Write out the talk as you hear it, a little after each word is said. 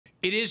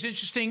It is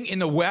interesting in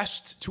the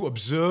West to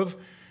observe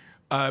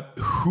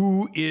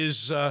who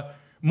is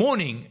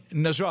mourning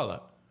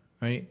Nasrallah,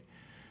 right?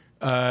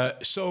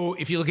 So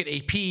if you look at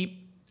AP,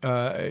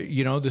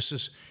 this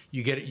is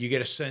you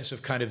get a sense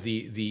of kind of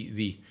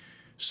the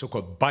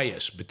so-called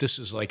bias, but this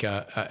is like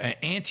an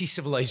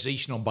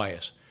anti-civilizational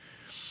bias.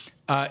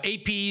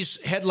 AP's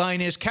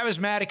headline is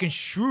 "Charismatic and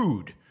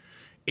Shrewd: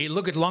 A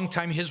Look at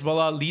Longtime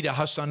Hezbollah Leader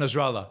Hassan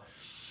Nasrallah."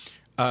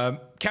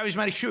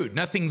 Charismatic, shrewd.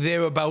 Nothing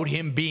there about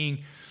him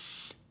being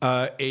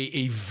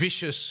a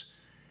vicious,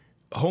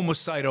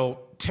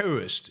 homicidal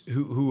terrorist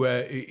who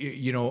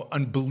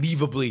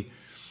unbelievably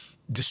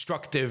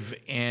destructive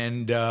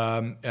and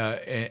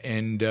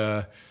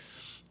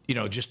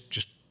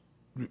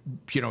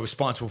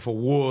responsible for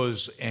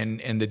wars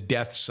and the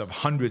deaths of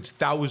hundreds,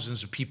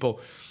 thousands of people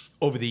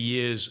over the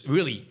years,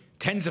 really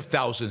tens of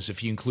thousands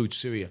if you include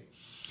Syria.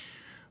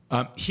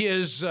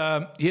 Here's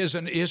from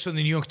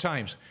the New York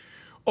Times.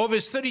 Over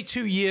his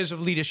 32 years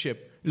of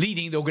leadership,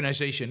 leading the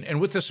organization, and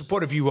with the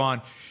support of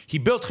Yaron, he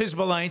built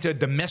Hezbollah into a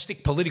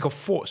domestic political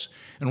force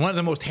and one of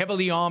the most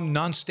heavily armed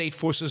non-state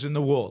forces in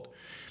the world.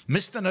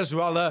 Mr.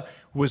 Nasrallah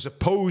was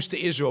opposed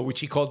to Israel, which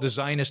he called the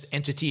Zionist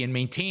entity, and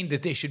maintained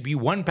that there should be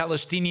one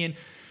Palestine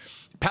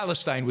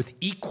with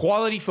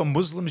equality for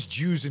Muslims,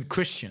 Jews, and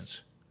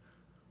Christians.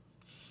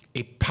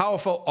 A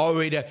powerful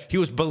orator, he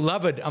was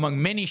beloved among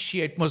many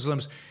Shiite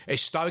Muslims, a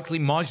historically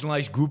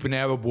marginalized group in the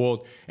Arab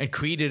world, and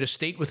created a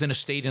state within a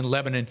state in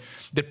Lebanon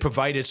that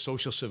provided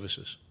social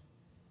services.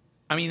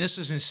 I mean, this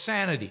is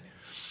insanity.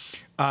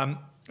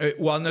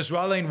 While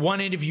Nasrallah in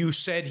one interview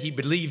said he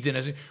believed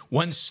in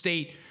one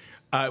state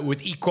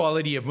with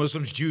equality of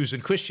Muslims, Jews,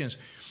 and Christians,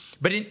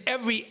 but in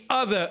every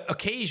other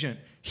occasion,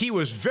 he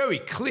was very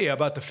clear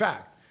about the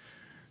fact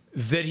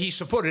that he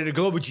supported a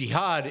global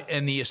jihad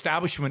and the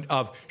establishment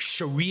of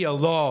Sharia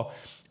law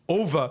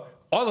over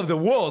all of the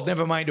world,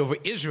 never mind over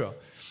Israel.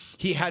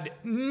 He had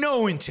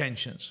no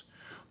intentions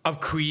of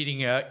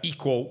creating an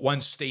equal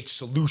one-state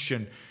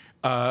solution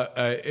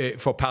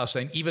for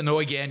Palestine, even though,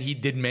 again, he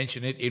did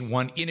mention it in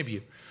one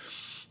interview.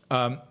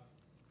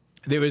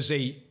 There's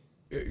a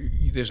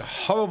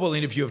horrible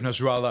interview of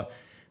Nasrallah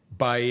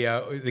by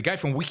the guy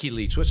from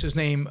WikiLeaks. What's his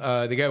name?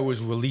 The guy who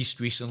was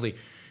released recently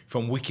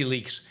from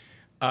WikiLeaks.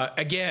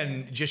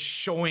 Again, just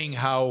showing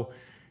how,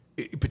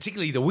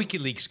 particularly the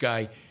WikiLeaks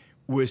guy,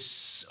 was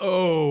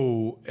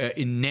so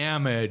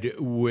enamored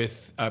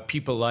with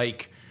people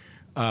like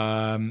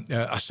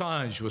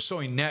Assange, was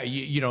so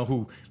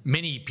who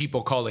many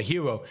people call a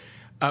hero,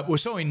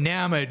 was so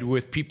enamored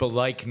with people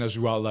like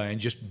Nasrallah and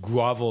just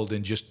groveled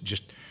and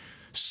just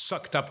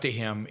sucked up to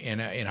him in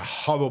a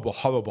horrible,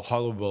 horrible,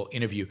 horrible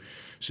interview.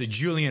 So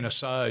Julian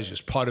Assange is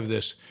part of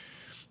this,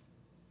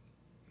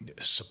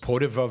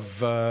 supportive of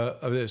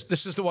this.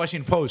 This is the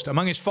Washington Post.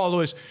 Among his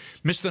followers,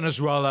 Mr.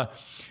 Nasrallah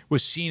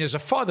was seen as a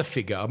father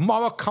figure, a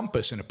moral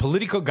compass, and a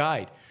political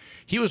guide.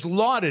 He was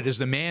lauded as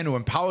the man who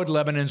empowered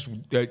Lebanon's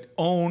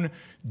own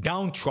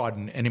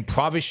downtrodden and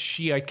impoverished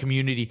Shiite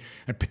community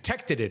and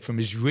protected it from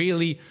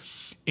Israeli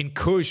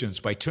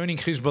incursions by turning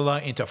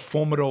Hezbollah into a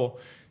formidable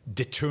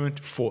deterrent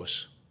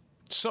force.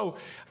 So,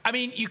 I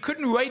mean, you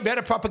couldn't write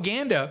better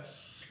propaganda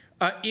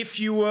if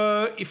you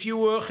were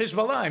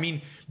Hezbollah. I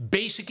mean,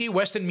 basically,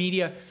 Western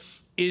media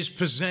is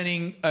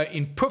presenting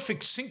in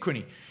perfect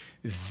synchrony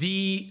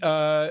the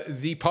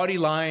party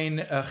line,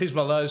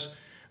 Hezbollah's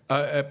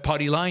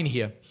party line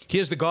here.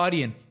 Here's The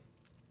Guardian.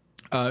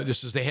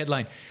 This is the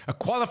headline: a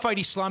qualified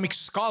Islamic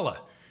scholar,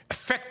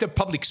 effective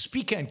public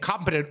speaker, and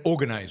competent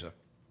organizer.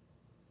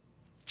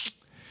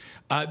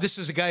 This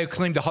is a guy who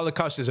claimed the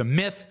Holocaust is a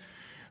myth.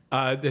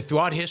 That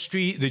throughout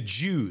history, the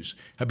Jews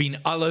have been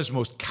Allah's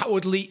most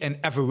cowardly and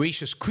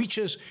avaricious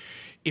creatures.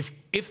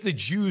 If the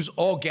Jews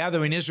all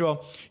gather in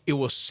Israel, it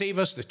will save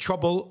us the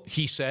trouble,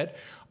 he said,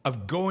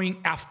 of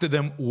going after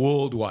them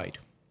worldwide.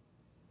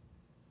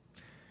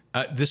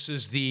 This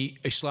is the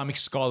Islamic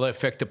scholar,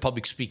 effective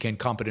public speaker, and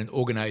competent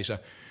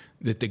organizer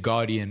that The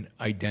Guardian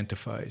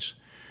identifies.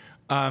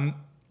 So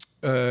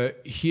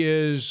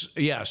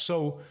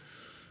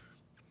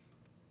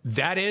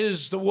that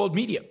is the world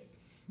media.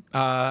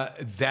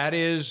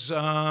 That's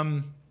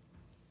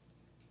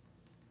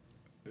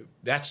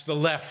the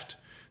left.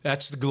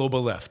 That's the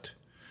global left.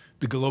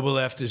 The global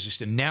left is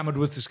just enamored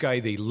with this guy.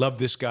 They love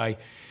this guy.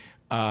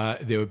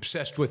 They're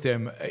obsessed with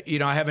him.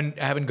 I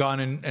haven't gone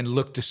and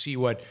looked to see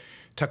what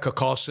Tucker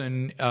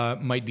Carlson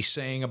might be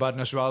saying about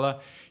Nasrallah.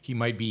 He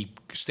might be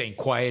staying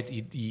quiet.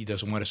 He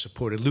doesn't want to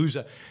support a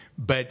loser.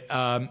 But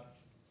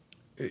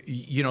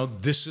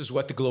this is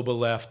what the global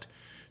left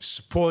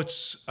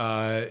supports.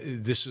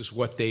 This is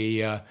what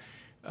they,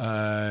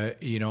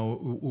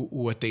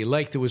 what they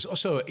like. There was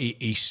also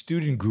a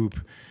student group.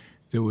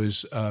 There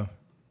was the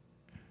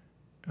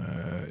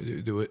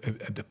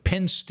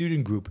Penn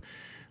student group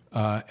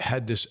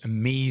had this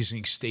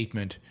amazing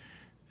statement.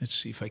 Let's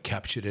see if I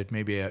captured it.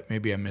 Maybe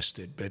I missed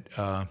it. But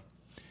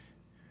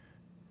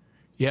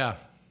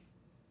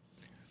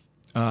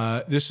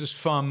this is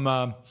from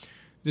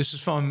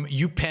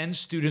UPenn,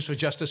 Students for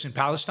Justice in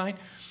Palestine.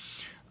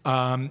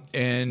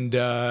 They've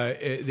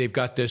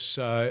got this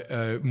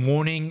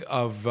mourning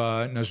of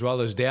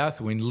Nasrallah's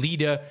death. When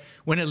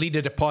a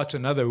leader departs,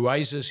 another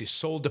rises. His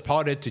soul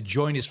departed to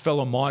join his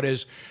fellow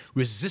martyrs,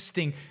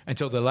 resisting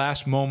until the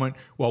last moment.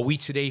 While we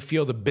today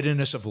feel the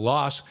bitterness of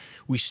loss,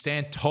 we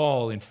stand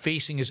tall in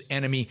facing his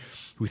enemy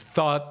who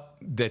thought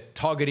that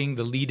targeting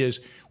the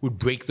leaders would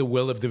break the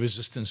will of the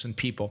resistance and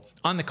people.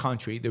 On the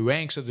contrary, the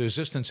ranks of the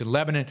resistance in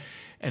Lebanon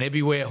and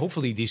everywhere,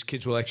 hopefully these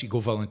kids will actually go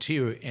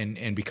volunteer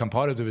and become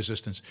part of the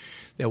resistance.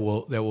 That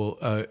will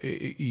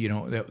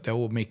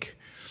make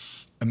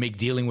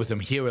dealing with them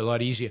here a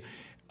lot easier.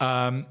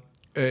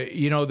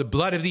 The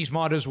blood of these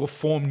martyrs will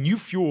form new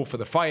fuel for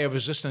the fire of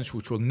resistance,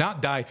 which will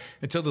not die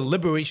until the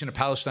liberation of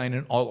Palestine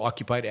and all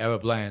occupied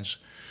Arab lands.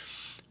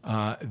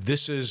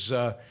 This is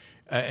a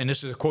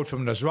quote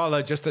from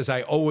Nasrallah: "Just as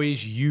I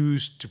always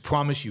used to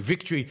promise you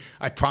victory,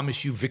 I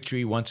promise you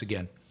victory once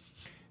again."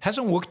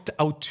 Hasn't worked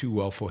out too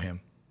well for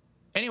him.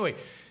 Anyway,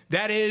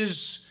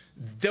 those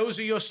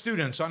are your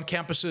students on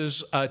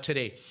campuses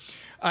today.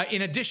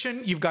 In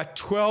addition, you've got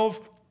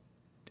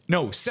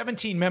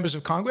 17 members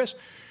of Congress.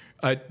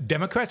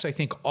 Democrats, I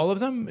think all of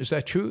them. Is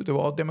that true? They're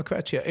all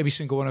Democrats? Yeah, every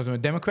single one of them a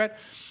Democrat.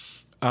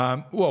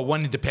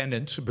 One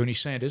independent, Bernie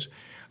Sanders.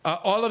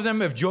 All of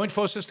them have joined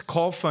forces to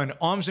call for an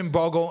arms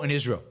embargo on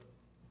Israel.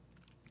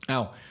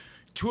 Now,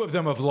 2 of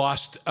them have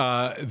lost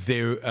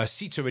their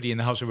seats already in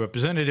the House of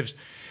Representatives.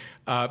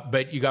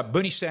 But you got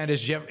Bernie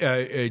Sanders, Jeff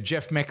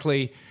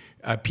Meckley,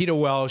 Peter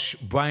Welsh,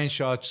 Brian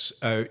Schatz,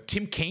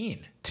 Tim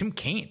Kaine,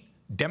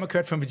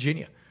 Democrat from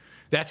Virginia.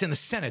 That's in the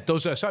Senate.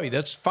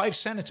 That's 5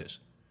 senators.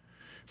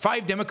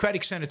 5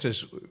 Democratic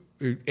senators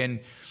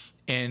and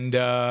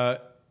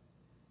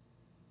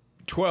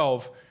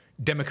 12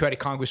 Democratic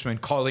congressmen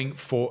calling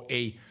for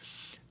a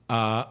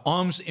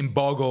arms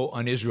embargo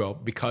on Israel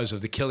because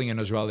of the killing in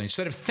Nasrallah.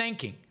 Instead of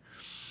thanking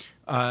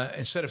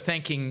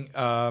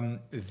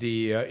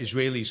the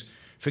Israelis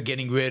for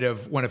getting rid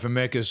of one of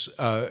America's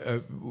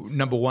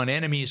 #1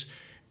 enemies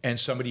and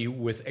somebody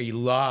with a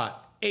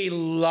lot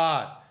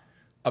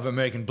of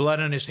American blood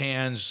on his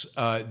hands,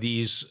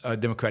 these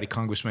Democratic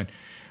congressmen.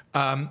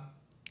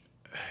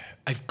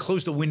 I've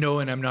closed the window,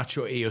 and I'm not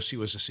sure AOC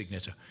was a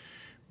signature,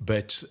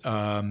 but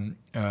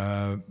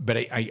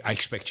I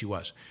expect she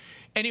was.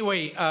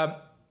 Anyway,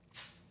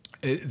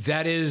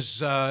 that is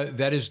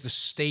the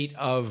state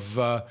of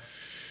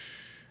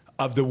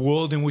the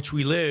world in which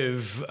we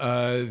live.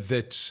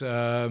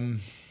 Let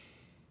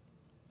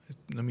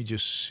me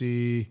just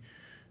see.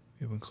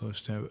 We haven't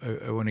closed tab.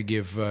 I want to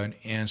give an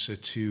answer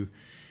to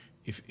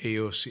if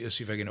AOC. Let's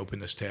see if I can open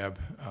this tab.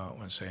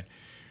 1 second.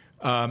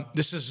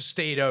 This is the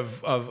state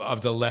of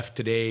the left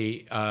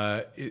today.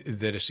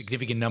 That a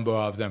significant number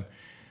of them.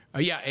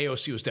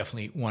 AOC was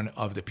definitely one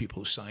of the people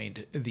who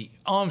signed the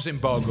arms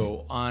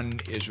embargo on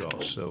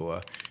Israel.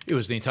 So it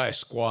was the entire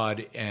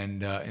squad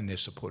and their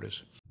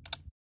supporters.